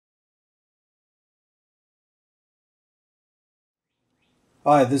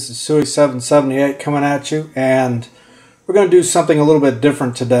Hi, this is Suey778 coming at you, and we're going to do something a little bit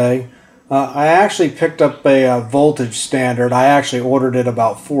different today. I actually picked up a voltage standard. I actually ordered it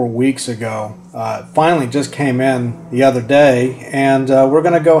about 4 weeks ago. It finally just came in the other day, and we're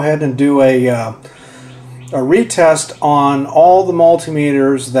going to go ahead and do a retest on all the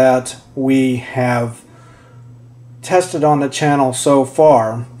multimeters that we have tested on the channel so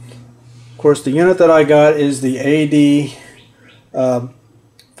far. Of course, the unit that I got is the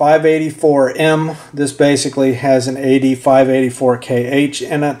AD584M. This basically has an AD584KH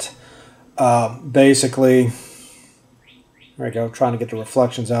in it. Basically, there we go, trying to get the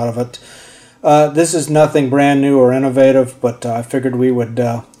reflections out of it. This is nothing brand new or innovative, but I figured we would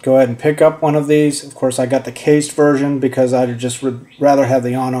go ahead and pick up one of these. Of course, I got the cased version because I'd just rather have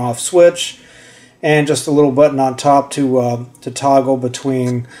the on-off switch and just a little button on top to toggle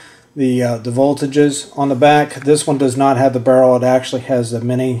between the voltages on the back. This one does not have the barrel. It actually has a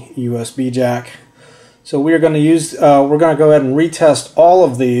mini USB jack. So we're going to use we're going to go ahead and retest all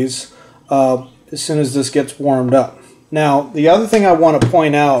of these as soon as this gets warmed up. Now, the other thing I want to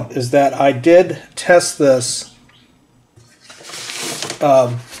point out is that I did test this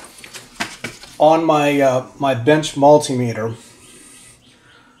on my bench multimeter.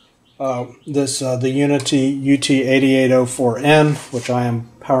 The UNI-T UT8804N, which I am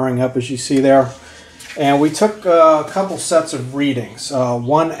powering up as you see there. And we took a couple sets of readings,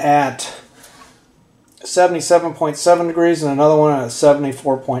 one at 77.7 degrees and another one at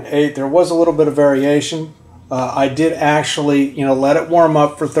 74.8. There was a little bit of variation. I did actually, let it warm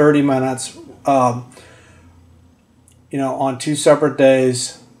up for 30 minutes, on 2 separate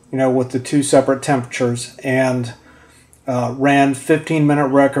days, with the 2 separate temperatures, and ran 15-minute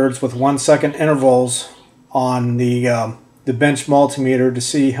records with 1-second intervals on the bench multimeter to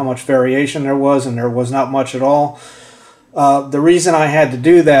see how much variation there was, and there was not much at all. The reason I had to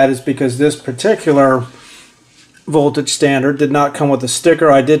do that is because this particular voltage standard did not come with a sticker.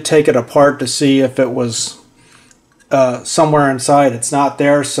 I did take it apart to see if it was somewhere inside. It's not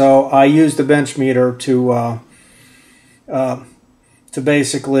there, so I used the bench meter to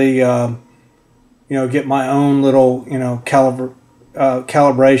basically get my own little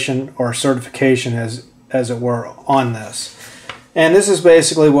calibration or certification as it were on this. And this is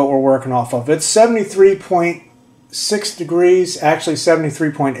basically what we're working off of. It's 73.6 degrees, actually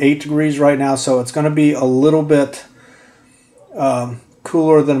 73.8 degrees right now, so it's going to be a little bit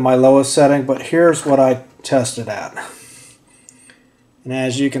cooler than my lowest setting, but here's what I tested at. And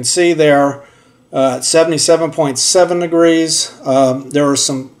as you can see there, at 77.7 degrees, there were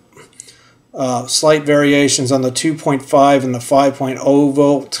some slight variations on the 2.5 and the 5.0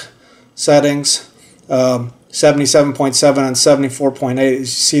 volt settings. 77.7 and 74.8. As you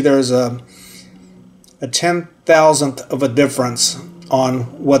see, there's a 10,000th of a difference on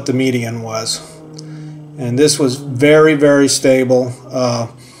what the median was. And this was very, very stable.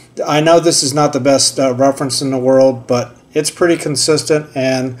 I know this is not the best reference in the world, but it's pretty consistent,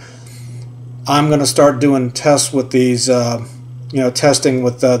 and I'm going to start doing tests with these, testing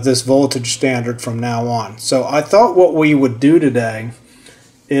with this voltage standard from now on. So I thought what we would do today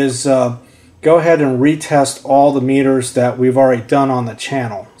is go ahead and retest all the meters that we've already done on the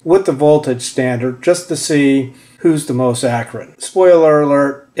channel with the voltage standard, just to see who's the most accurate. Spoiler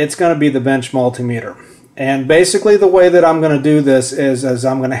alert, it's going to be the bench multimeter. And basically the way that I'm going to do this is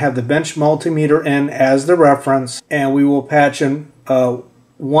I'm going to have the bench multimeter in as the reference, and we will patch in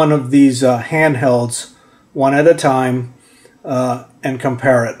one of these handhelds one at a time and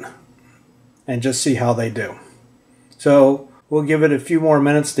compare it and just see how they do. So we'll give it a few more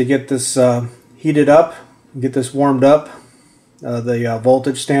minutes to get this heated up, get this warmed up, the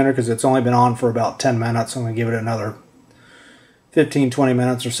voltage standard, because it's only been on for about 10 minutes. I'm going to give it another 15-20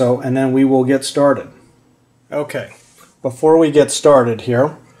 minutes or so, and then we will get started. Okay, before we get started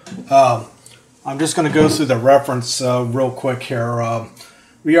here, I'm just going to go through the reference real quick here.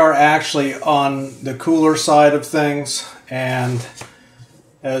 We are actually on the cooler side of things, and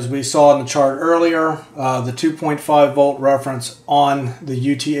as we saw in the chart earlier, the 2.5 volt reference on the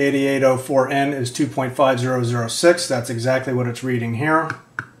UT8804N is 2.5006. That's exactly what it's reading here.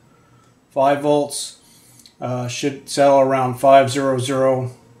 5 volts should settle around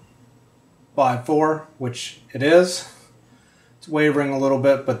 50054, which it is. It's wavering a little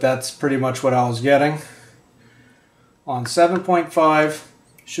bit, but that's pretty much what I was getting. On 7.5,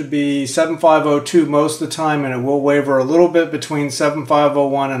 should be 7502 most of the time, and it will waver a little bit between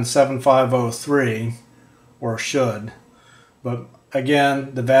 7501 and 7503, or should. But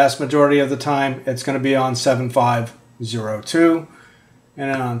again, the vast majority of the time, it's going to be on 7502. And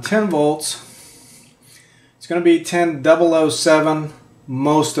then on 10 volts, it's going to be 10007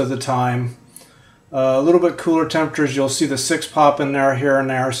 most of the time. A little bit cooler temperatures, you'll see the 6 pop in there here and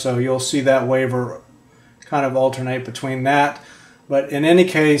there, so you'll see that waver kind of alternate between that. But in any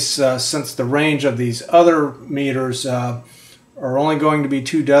case, since the range of these other meters are only going to be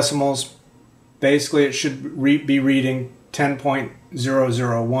 2 decimals, basically it should be reading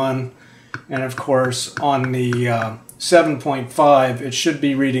 10.001. And of course, on the 7.5, it should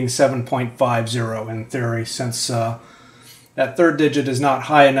be reading 7.50 in theory, since that third digit is not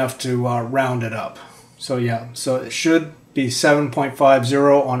high enough to round it up. So yeah, so it should be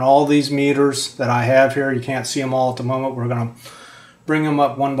 7.50 on all these meters that I have here. You can't see them all at the moment. We're going to bring them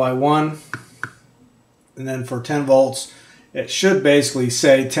up one by one. And then for 10 volts, it should basically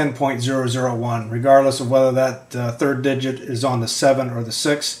say 10.001. Regardless of whether that third digit is on the 7 or the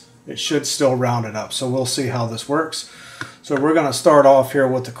 6, it should still round it up. So we'll see how this works. So we're going to start off here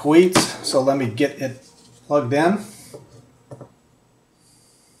with the Kaiweets. So let me get it plugged in.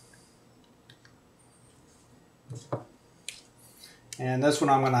 And this one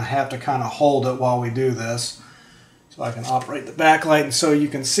I'm going to have to kind of hold it while we do this, so I can operate the backlight and so you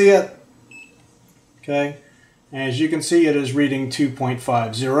can see it. Okay, and as you can see, it is reading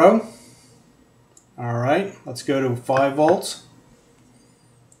 2.50. Alright, let's go to 5 volts.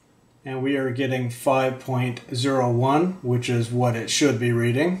 And we are getting 5.01, which is what it should be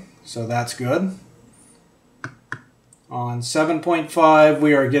reading, so that's good. On 7.5,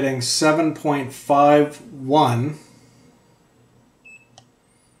 we are getting 7.51.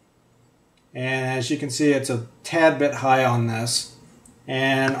 And as you can see, it's a tad bit high on this.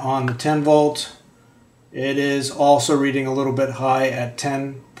 And on the 10 volt, it is also reading a little bit high at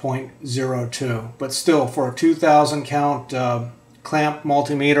 10.02. But still, for a 2000 count clamp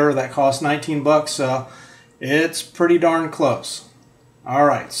multimeter that costs 19 bucks, it's pretty darn close.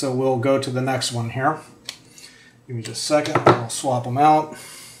 Alright, so we'll go to the next one here. Give me just a second, I'll swap them out.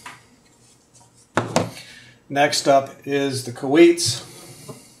 Next up is the Kaiweets.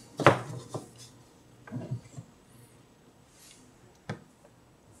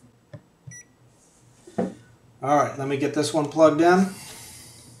 Alright, let me get this one plugged in.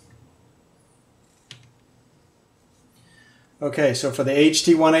 Okay, so for the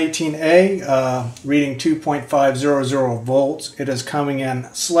HT118A, reading 2.500 volts, it is coming in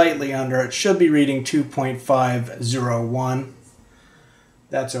slightly under. It should be reading 2.501.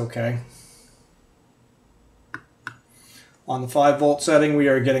 That's okay. On the 5 volt setting, we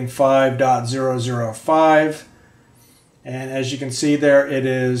are getting 5.005. And as you can see there, it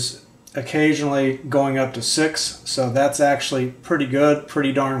is occasionally going up to 6, so that's actually pretty good,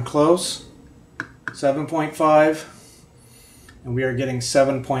 pretty darn close. 7.5, and we are getting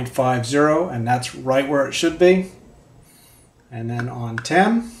 7.50, and that's right where it should be. And then on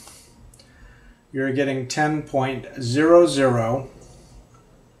 10, you're getting 10.00.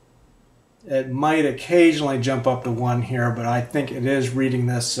 It might occasionally jump up to 1 here, but I think it is reading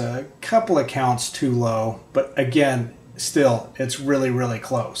this a couple of counts too low. But again, still, it's really, really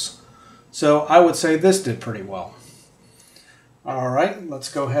close. So I would say this did pretty well. Alright,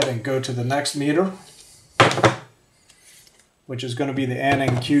 let's go ahead and go to the next meter, which is going to be the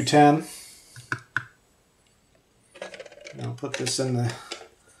ANENG Q10. I'll put this in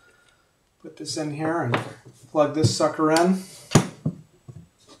here and plug this sucker in.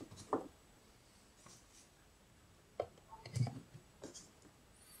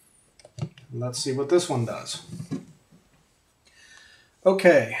 Let's see what this one does.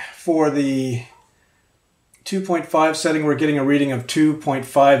 Okay, for the 2.5 setting, we're getting a reading of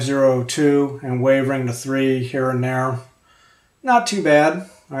 2.502 and wavering to 3 here and there. Not too bad.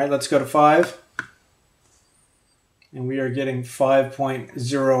 All right, let's go to 5. And we are getting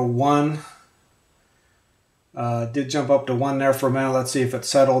 5.01. Did jump up to 1 there for a minute. Let's see if it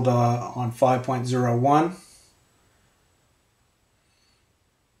settled on 5.01.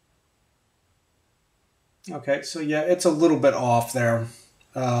 Okay, so yeah, it's a little bit off there,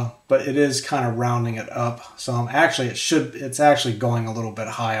 but it is kind of rounding it up. So it's actually going a little bit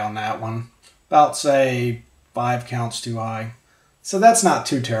high on that one. About, say, 5 counts too high. So that's not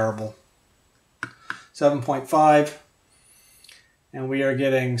too terrible. 7.5, and we are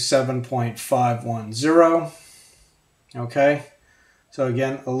getting 7.510. Okay, so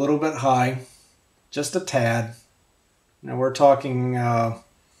again, a little bit high, just a tad. Now we're talking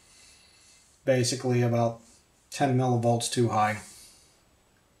basically about 10 millivolts too high.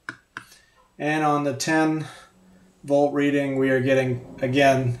 And on the 10 volt reading, we are getting,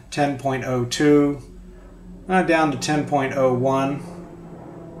 again, 10.02, down to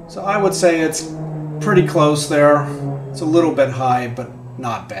 10.01. So I would say it's pretty close there. It's a little bit high, but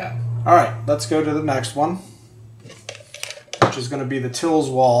not bad. All right, let's go to the next one. which is going to be the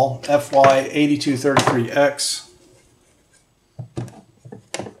Tilswall FY8233X.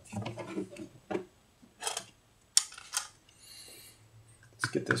 Let's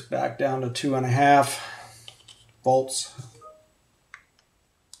get this back down to 2.5 volts.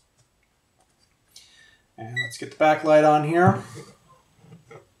 And let's get the backlight on here.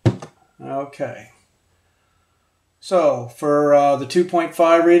 Okay. So for the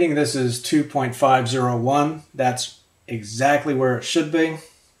 2.5 reading, this is 2.501. That's exactly where it should be.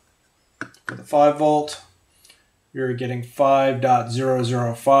 For the 5 volt, you're getting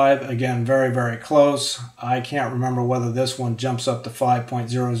 5.005. Again, very, very close. I can't remember whether this one jumps up to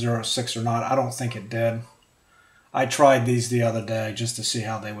 5.006 or not. I don't think it did. I tried these the other day just to see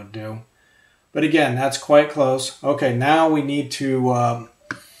how they would do. But again, that's quite close. Okay, now we need to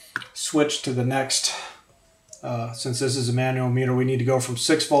switch to the next, since this is a manual meter, we need to go from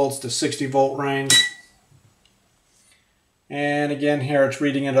 6 volts to 60 volt range. And again, here it's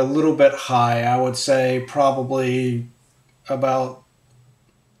reading it a little bit high. I would say probably about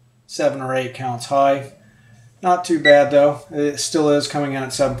 7 or 8 counts high. Not too bad though. It still is coming in at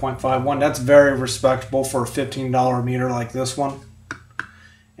 7.51. That's very respectable for a $15 meter like this one.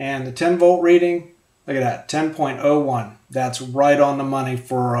 And the 10 volt reading, look at that, 10.01. That's right on the money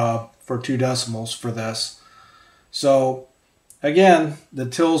for 2 decimals for this. So again, the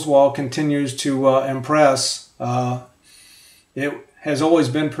Tilswall continues to impress. It has always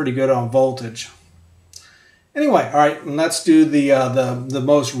been pretty good on voltage. Anyway, all right, let's do the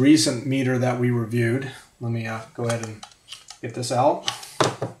most recent meter that we reviewed. Let me go ahead and get this out.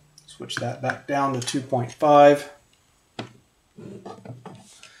 Switch that back down to 2.5.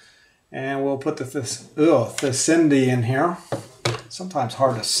 And we'll put the Thsinde in here. Sometimes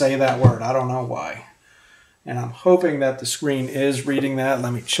hard to say that word. I don't know why. And I'm hoping that the screen is reading that.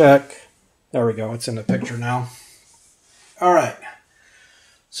 Let me check. There we go. It's in the picture now. All right.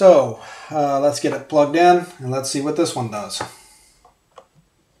 So let's get it plugged in and let's see what this one does.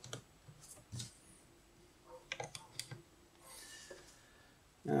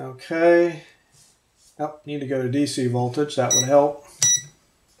 Okay. Oh, need to go to DC voltage. That would help.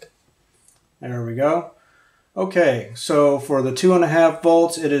 There we go. Okay, so for the 2.5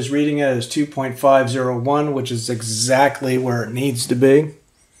 volts, it is reading it as 2.501, which is exactly where it needs to be.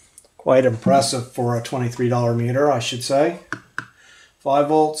 Quite impressive for a $23 meter, I should say. 5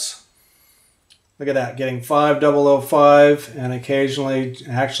 volts. Look at that, getting 5.005, and occasionally,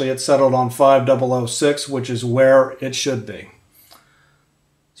 actually it settled on 5.006, which is where it should be.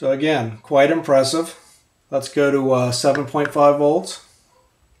 So again, quite impressive. Let's go to 7.5 volts.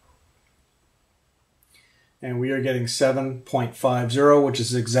 And we are getting 7.50, which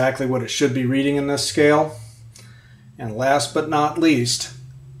is exactly what it should be reading in this scale. And last but not least,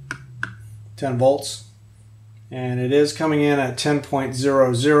 10 volts. And it is coming in at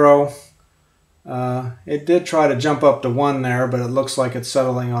 10.00. It did try to jump up to 1 there, but it looks like it's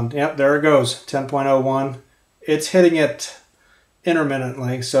settling on, yep, there it goes, 10.01. It's hitting it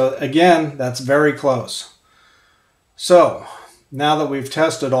intermittently, so again, that's very close. So, now that we've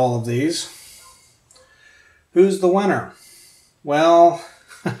tested all of these, who's the winner? Well,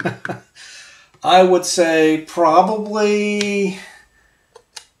 I would say probably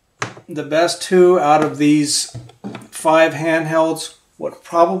the best 2 out of these 5 handhelds would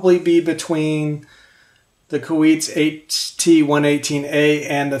probably be between the Kaiweets HT118A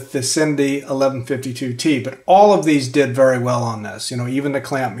and the Thsinde 1152T. But all of these did very well on this. You know, even the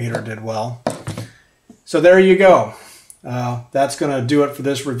clamp meter did well. So there you go. That's going to do it for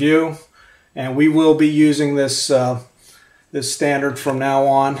this review. And we will be using this this standard from now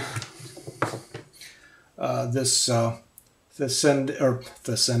on. This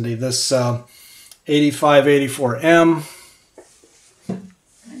AD584M.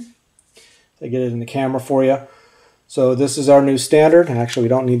 I get it in the camera for you. So this is our new standard. Actually, we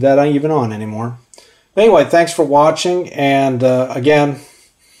don't need that even on anymore. But anyway, thanks for watching. And again,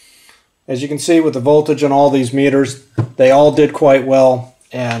 as you can see with the voltage on all these meters, they all did quite well.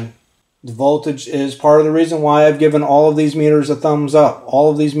 And the voltage is part of the reason why I've given all of these meters a thumbs up.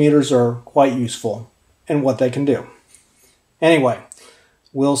 All of these meters are quite useful in what they can do. Anyway,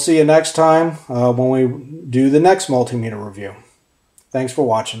 we'll see you next time when we do the next multimeter review. Thanks for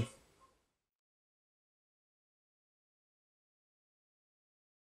watching.